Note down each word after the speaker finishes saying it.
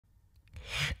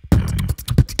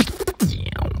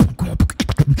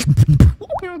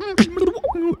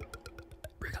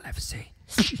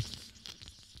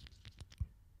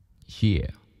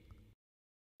Yeah.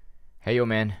 Hey yo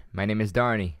man, my name is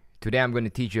Dharni. Today I'm going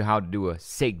to teach you how to do a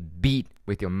sick beat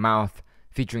with your mouth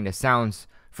featuring the sounds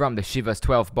from the Chivas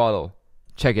 12 bottle.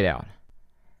 Check it out.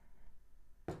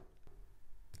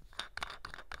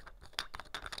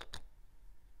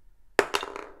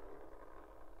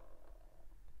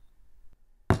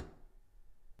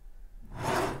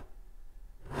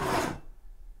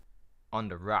 On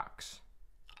the rocks.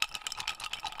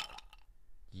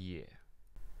 Yeah.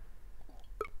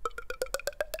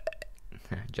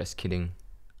 Just kidding.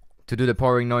 To do the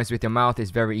pouring noise with your mouth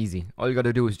is very easy. All you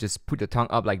gotta do is just put your tongue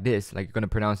up like this, like you're gonna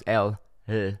pronounce L,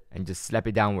 and just slap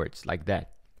it downwards like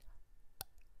that.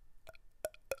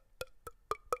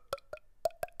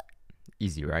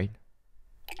 Easy, right?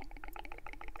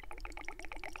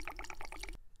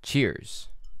 Cheers.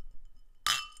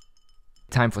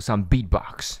 Time for some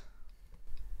beatbox.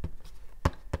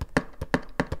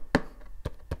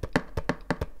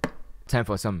 Time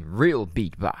for some real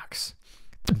beatbox.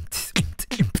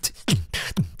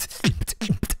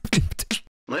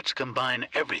 Let's combine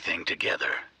everything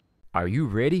together. Are you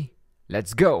ready?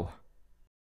 Let's go!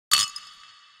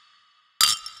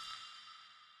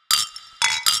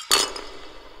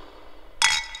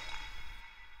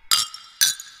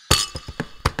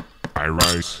 I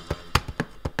rise,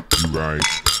 you rise,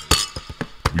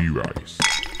 we rise.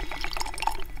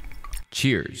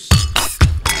 Cheers.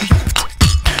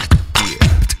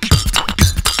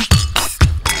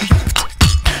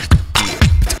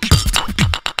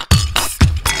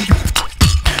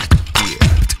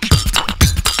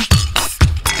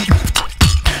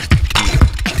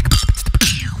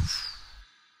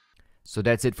 So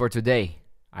that's it for today.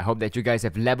 I hope that you guys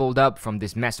have leveled up from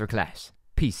this masterclass.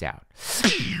 Peace out.